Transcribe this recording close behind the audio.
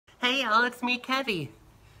Hey y'all, it's me, Kevvie.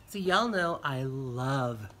 So y'all know I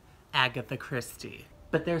love Agatha Christie.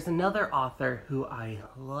 But there's another author who I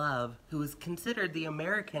love who is considered the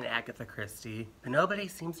American Agatha Christie, but nobody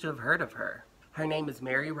seems to have heard of her. Her name is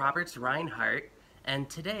Mary Roberts Rinehart, and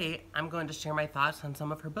today I'm going to share my thoughts on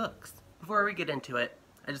some of her books. Before we get into it,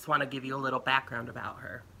 I just want to give you a little background about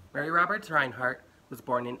her. Mary Roberts Rinehart was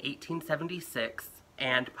born in 1876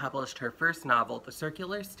 and published her first novel, The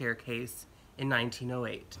Circular Staircase, in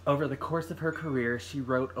 1908. Over the course of her career, she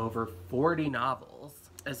wrote over 40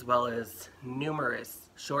 novels, as well as numerous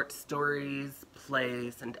short stories,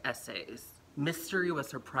 plays, and essays. Mystery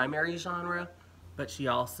was her primary genre, but she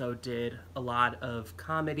also did a lot of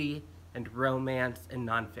comedy and romance and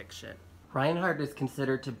nonfiction. Rinehart is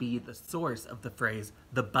considered to be the source of the phrase,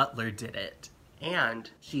 "the butler did it,"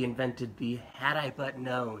 and she invented the "had I but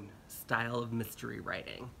known" style of mystery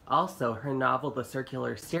writing. Also, her novel, The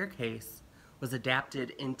Circular Staircase, was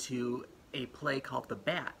adapted into a play called The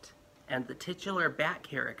Bat, and the titular Bat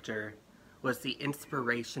character was the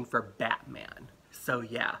inspiration for Batman. So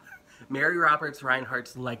yeah, Mary Roberts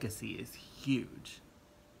Rinehart's legacy is huge.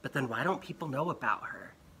 But then why don't people know about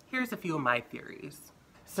her? Here's a few of my theories.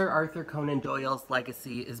 Sir Arthur Conan Doyle's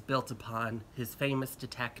legacy is built upon his famous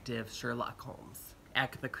detective Sherlock Holmes.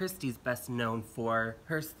 Agatha Christie's best known for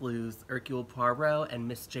her sleuths Hercule Poirot and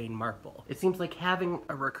Miss Jane Marple. It seems like having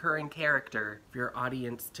a recurring character for your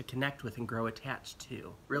audience to connect with and grow attached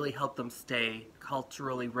to really help them stay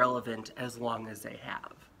culturally relevant as long as they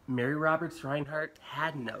have. Mary Roberts Rinehart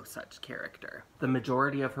had no such character. The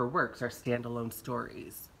majority of her works are standalone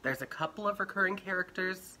stories. There's a couple of recurring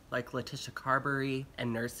characters, like Letitia Carberry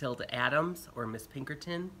and Nurse Hilda Adams, or Miss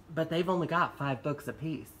Pinkerton, but they've only got 5 books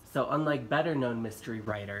apiece. So unlike better-known mystery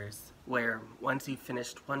writers, where once you've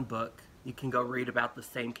finished one book, you can go read about the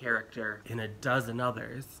same character in a dozen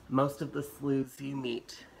others, most of the sleuths you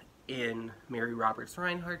meet in Mary Roberts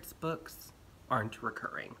Rinehart's books aren't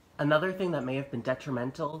recurring. Another thing that may have been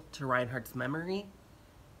detrimental to Rinehart's memory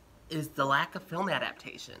is the lack of film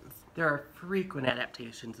adaptations. There are frequent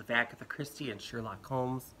adaptations of Agatha Christie and Sherlock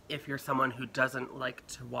Holmes. If you're someone who doesn't like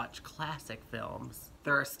to watch classic films,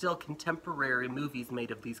 there are still contemporary movies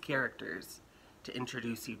made of these characters to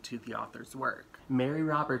introduce you to the author's work. Mary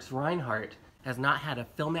Roberts Rinehart has not had a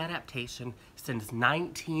film adaptation since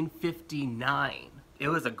 1959. It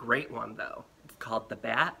was a great one though. It's called The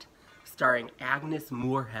Bat, starring Agnes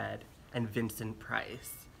Moorehead and Vincent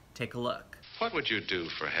Price. Take a look. What would you do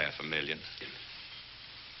for $500,000?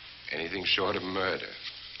 Anything short of murder.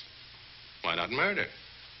 Why not murder?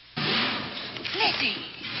 Nettie!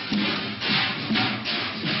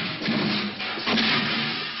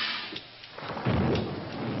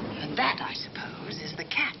 And that, I suppose, is the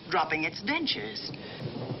cat dropping its dentures.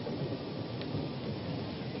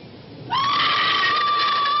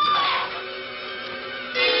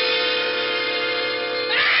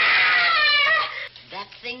 That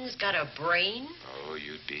thing's got a brain? Oh,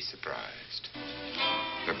 you'd be surprised.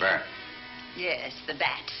 The bat. Yes, the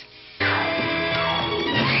bat.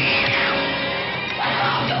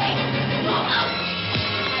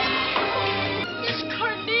 Miss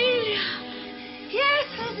Cornelia! Yes,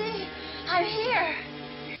 Lizzie. I'm here.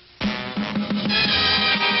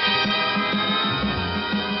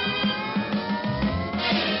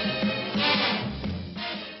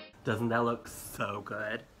 Doesn't that look so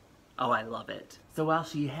good? Oh, I love it. So while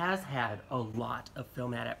she has had a lot of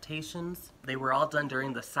film adaptations, they were all done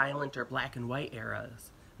during the silent or black and white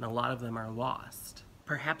eras, and a lot of them are lost.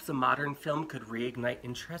 Perhaps a modern film could reignite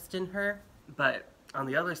interest in her, but on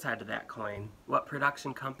the other side of that coin, what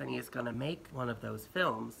production company is going to make one of those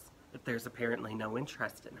films if there's apparently no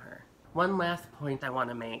interest in her? One last point I want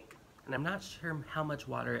to make, and I'm not sure how much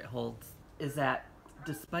water it holds, is that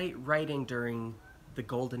despite writing during the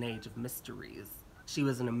golden age of mysteries, she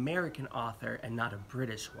was an American author and not a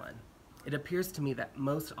British one. It appears to me that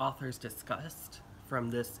most authors discussed from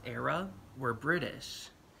this era were British,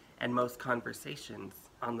 and most conversations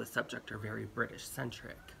on the subject are very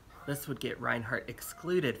British-centric. This would get Rinehart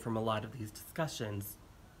excluded from a lot of these discussions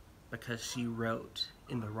because she wrote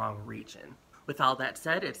in the wrong region. With all that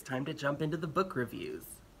said, it's time to jump into the book reviews.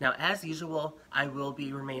 Now, as usual, I will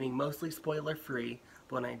be remaining mostly spoiler-free,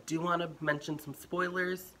 but when I do want to mention some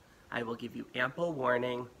spoilers, I will give you ample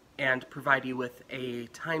warning and provide you with a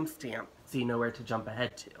timestamp so you know where to jump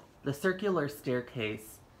ahead to. The Circular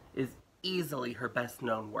Staircase is easily her best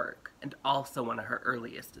known work, and also one of her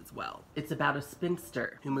earliest as well. It's about a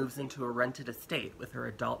spinster who moves into a rented estate with her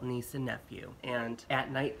adult niece and nephew, and at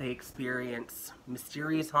night they experience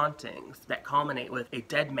mysterious hauntings that culminate with a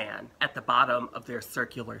dead man at the bottom of their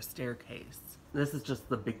circular staircase. This is just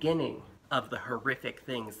the beginning of the horrific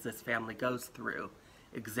things this family goes through,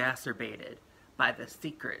 exacerbated by the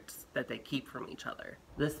secrets that they keep from each other.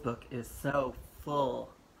 This book is so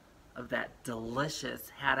full of that delicious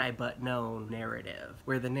had I but known narrative,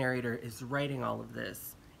 where the narrator is writing all of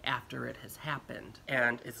this after it has happened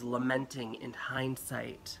and is lamenting in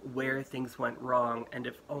hindsight where things went wrong and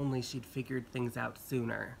if only she'd figured things out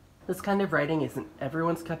sooner. This kind of writing isn't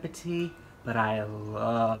everyone's cup of tea, but I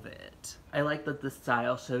love it. I like that the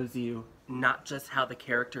style shows you not just how the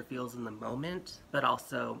character feels in the moment, but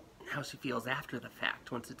also how she feels after the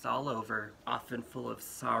fact, once it's all over, often full of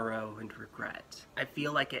sorrow and regret. I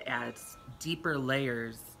feel like it adds deeper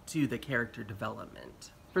layers to the character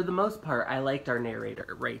development. For the most part, I liked our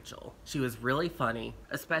narrator, Rachel. She was really funny,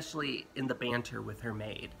 especially in the banter with her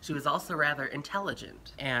maid. She was also rather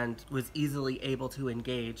intelligent and was easily able to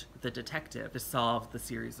engage the detective to solve the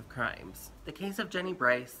series of crimes. The case of Jenny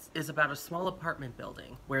Bryce is about a small apartment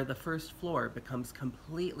building where the first floor becomes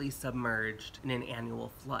completely submerged in an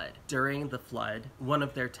annual flood. During the flood, one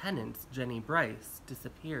of their tenants, Jenny Bryce,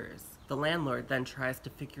 disappears. The landlord then tries to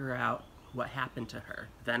figure out what happened to her.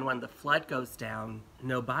 Then when the flood goes down,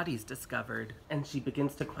 no body's discovered, and she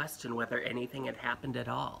begins to question whether anything had happened at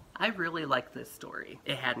all. I really liked this story.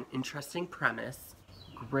 It had an interesting premise,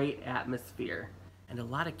 great atmosphere, and a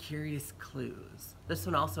lot of curious clues. This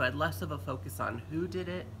one also had less of a focus on who did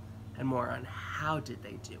it and more on how did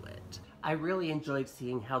they do it. I really enjoyed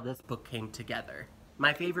seeing how this book came together.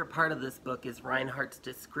 My favorite part of this book is Rinehart's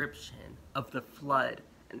description of the flood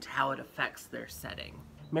and how it affects their setting.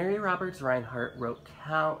 Mary Roberts Rinehart wrote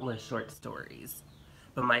countless short stories,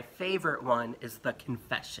 but my favorite one is The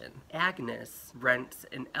Confession. Agnes rents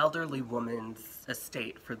an elderly woman's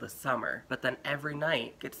estate for the summer, but then every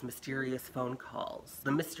night gets mysterious phone calls.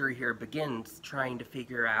 The mystery here begins trying to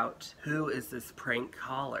figure out who is this prank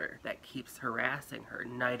caller that keeps harassing her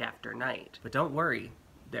night after night. But don't worry,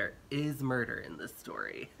 there is murder in this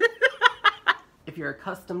story. If you're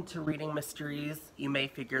accustomed to reading mysteries, you may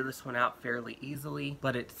figure this one out fairly easily,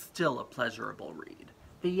 but it's still a pleasurable read.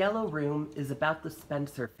 The Yellow Room is about the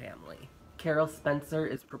Spencer family. Carol Spencer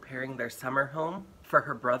is preparing their summer home for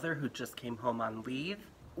her brother who just came home on leave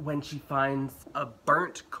when she finds a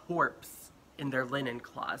burnt corpse in their linen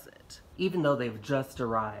closet. Even though they've just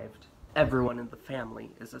arrived, everyone in the family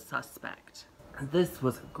is a suspect. This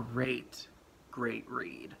was a great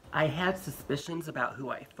read. I had suspicions about who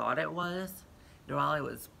I thought it was, and while I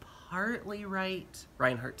was partly right,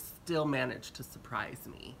 Rinehart still managed to surprise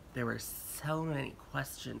me. There were so many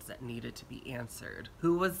questions that needed to be answered.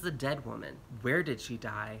 Who was the dead woman? Where did she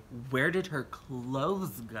die? Where did her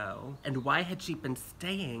clothes go? And why had she been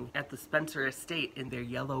staying at the Spencer estate in their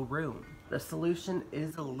Yellow Room? The solution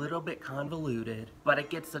is a little bit convoluted, but it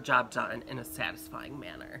gets the job done in a satisfying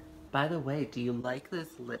manner. By the way, do you like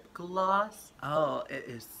this lip gloss? Oh, it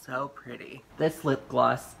is so pretty. This lip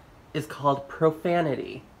gloss is called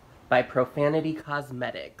Profanity by Profanity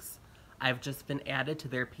Cosmetics. I've just been added to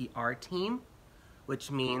their PR team, which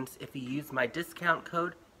means if you use my discount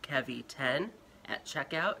code CEVVIE10 at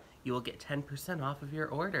checkout, you will get 10% off of your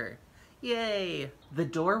order. Yay! The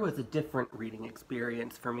Door was a different reading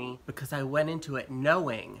experience for me because I went into it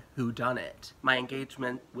knowing who done it. My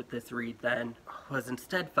engagement with this read then was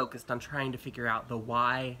instead focused on trying to figure out the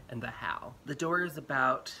why and the how. The Door is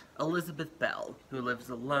about Elizabeth Bell, who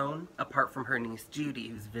lives alone, apart from her niece Judy,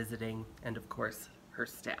 who's visiting, and of course, her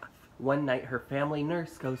staff. One night, her family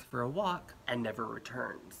nurse goes for a walk and never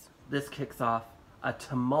returns. This kicks off a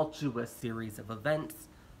tumultuous series of events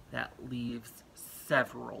that leaves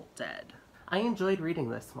several dead. I enjoyed reading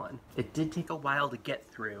this one. It did take a while to get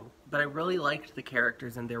through, but I really liked the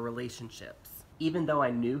characters and their relationships. Even though I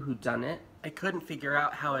knew who'd done it, I couldn't figure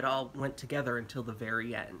out how it all went together until the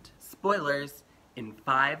very end. Spoilers in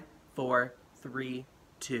 5, 4, 3,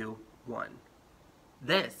 2, 1.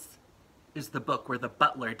 This is the book where the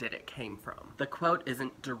butler did it came from. The quote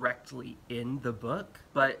isn't directly in the book,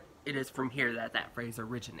 but it is from here that that phrase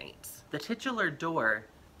originates. The titular door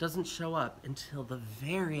doesn't show up until the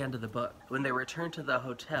very end of the book, when they return to the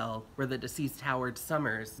hotel where the deceased Howard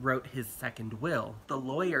Summers wrote his second will. The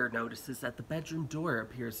lawyer notices that the bedroom door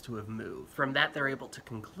appears to have moved. From that, they're able to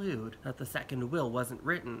conclude that the second will wasn't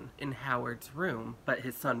written in Howard's room, but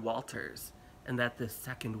his son Walter's, and that this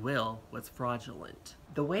second will was fraudulent.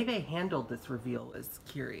 The way they handled this reveal is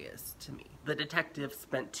curious to me. The detective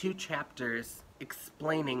spent 2 chapters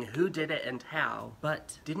explaining who did it and how,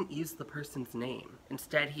 but didn't use the person's name.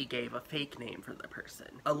 Instead, he gave a fake name for the person.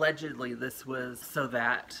 Allegedly, this was so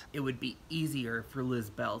that it would be easier for Liz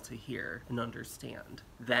Bell to hear and understand.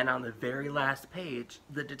 Then on the very last page,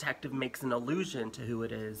 the detective makes an allusion to who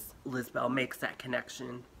it is. Liz Bell makes that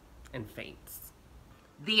connection, and faints.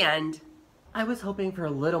 The end. I was hoping for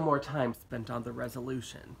a little more time spent on the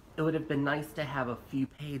resolution. It would have been nice to have a few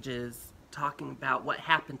pages talking about what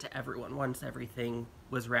happened to everyone once everything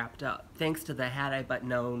was wrapped up. Thanks to the had I but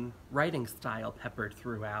known writing style peppered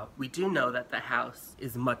throughout, we do know that the house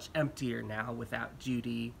is much emptier now without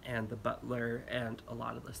Judy and the butler and a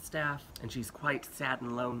lot of the staff, and she's quite sad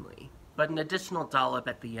and lonely. But an additional dollop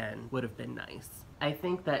at the end would have been nice. I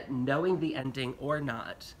think that knowing the ending or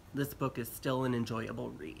not, this book is still an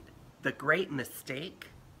enjoyable read. The Great Mistake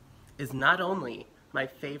is not only my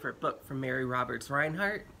favorite book from Mary Roberts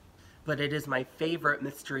Rinehart, but it is my favorite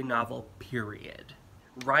mystery novel, period.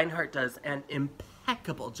 Rinehart does an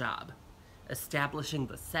impeccable job establishing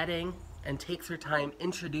the setting and takes her time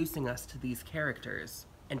introducing us to these characters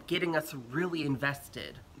and getting us really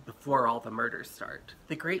invested before all the murders start.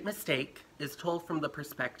 The Great Mistake is told from the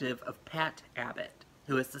perspective of Pat Abbott,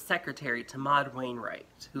 who is the secretary to Maud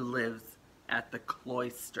Wainwright, who lives at the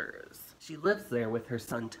Cloisters. She lives there with her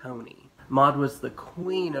son Tony. Maud was the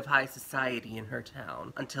queen of high society in her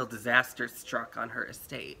town until disaster struck on her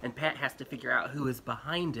estate, and Pat has to figure out who is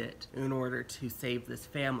behind it in order to save this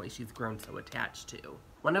family she's grown so attached to.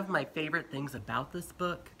 One of my favorite things about this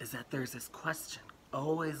book is that there's this question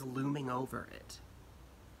always looming over it.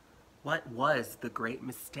 What was the great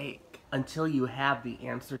mistake? Until you have the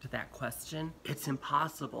answer to that question, it's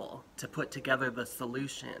impossible to put together the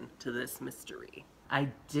solution to this mystery. I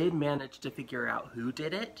did manage to figure out who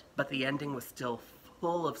did it, but the ending was still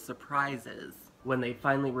full of surprises when they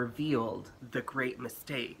finally revealed the great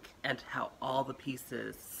mistake and how all the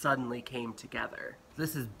pieces suddenly came together.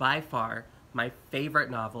 This is by far my favorite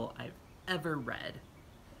novel I've ever read,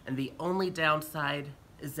 and the only downside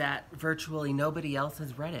is that virtually nobody else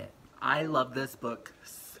has read it. I love this book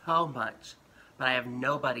so much, but I have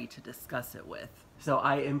nobody to discuss it with. So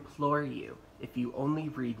I implore you, if you only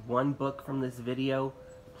read one book from this video,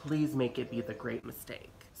 please make it be The Great Mistake.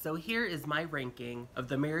 So here is my ranking of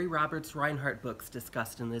the Mary Roberts Rinehart books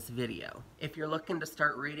discussed in this video. If you're looking to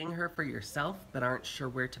start reading her for yourself but aren't sure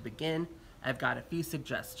where to begin, I've got a few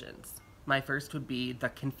suggestions. My first would be The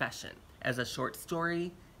Confession. As a short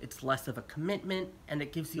story, it's less of a commitment, and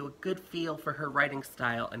it gives you a good feel for her writing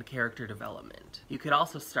style and character development. You could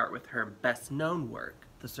also start with her best-known work,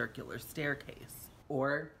 The Circular Staircase.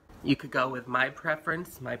 Or you could go with my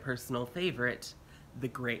preference, my personal favorite, The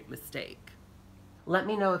Great Mistake. Let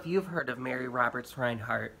me know if you've heard of Mary Roberts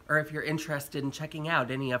Rinehart, or if you're interested in checking out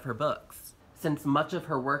any of her books. Since much of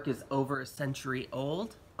her work is over a century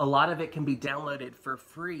old, a lot of it can be downloaded for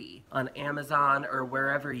free on Amazon or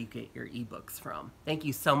wherever you get your ebooks from. Thank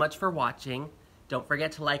you so much for watching. Don't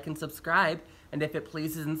forget to like and subscribe, and if it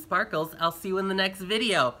pleases and sparkles, I'll see you in the next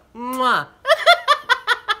video. Mwah!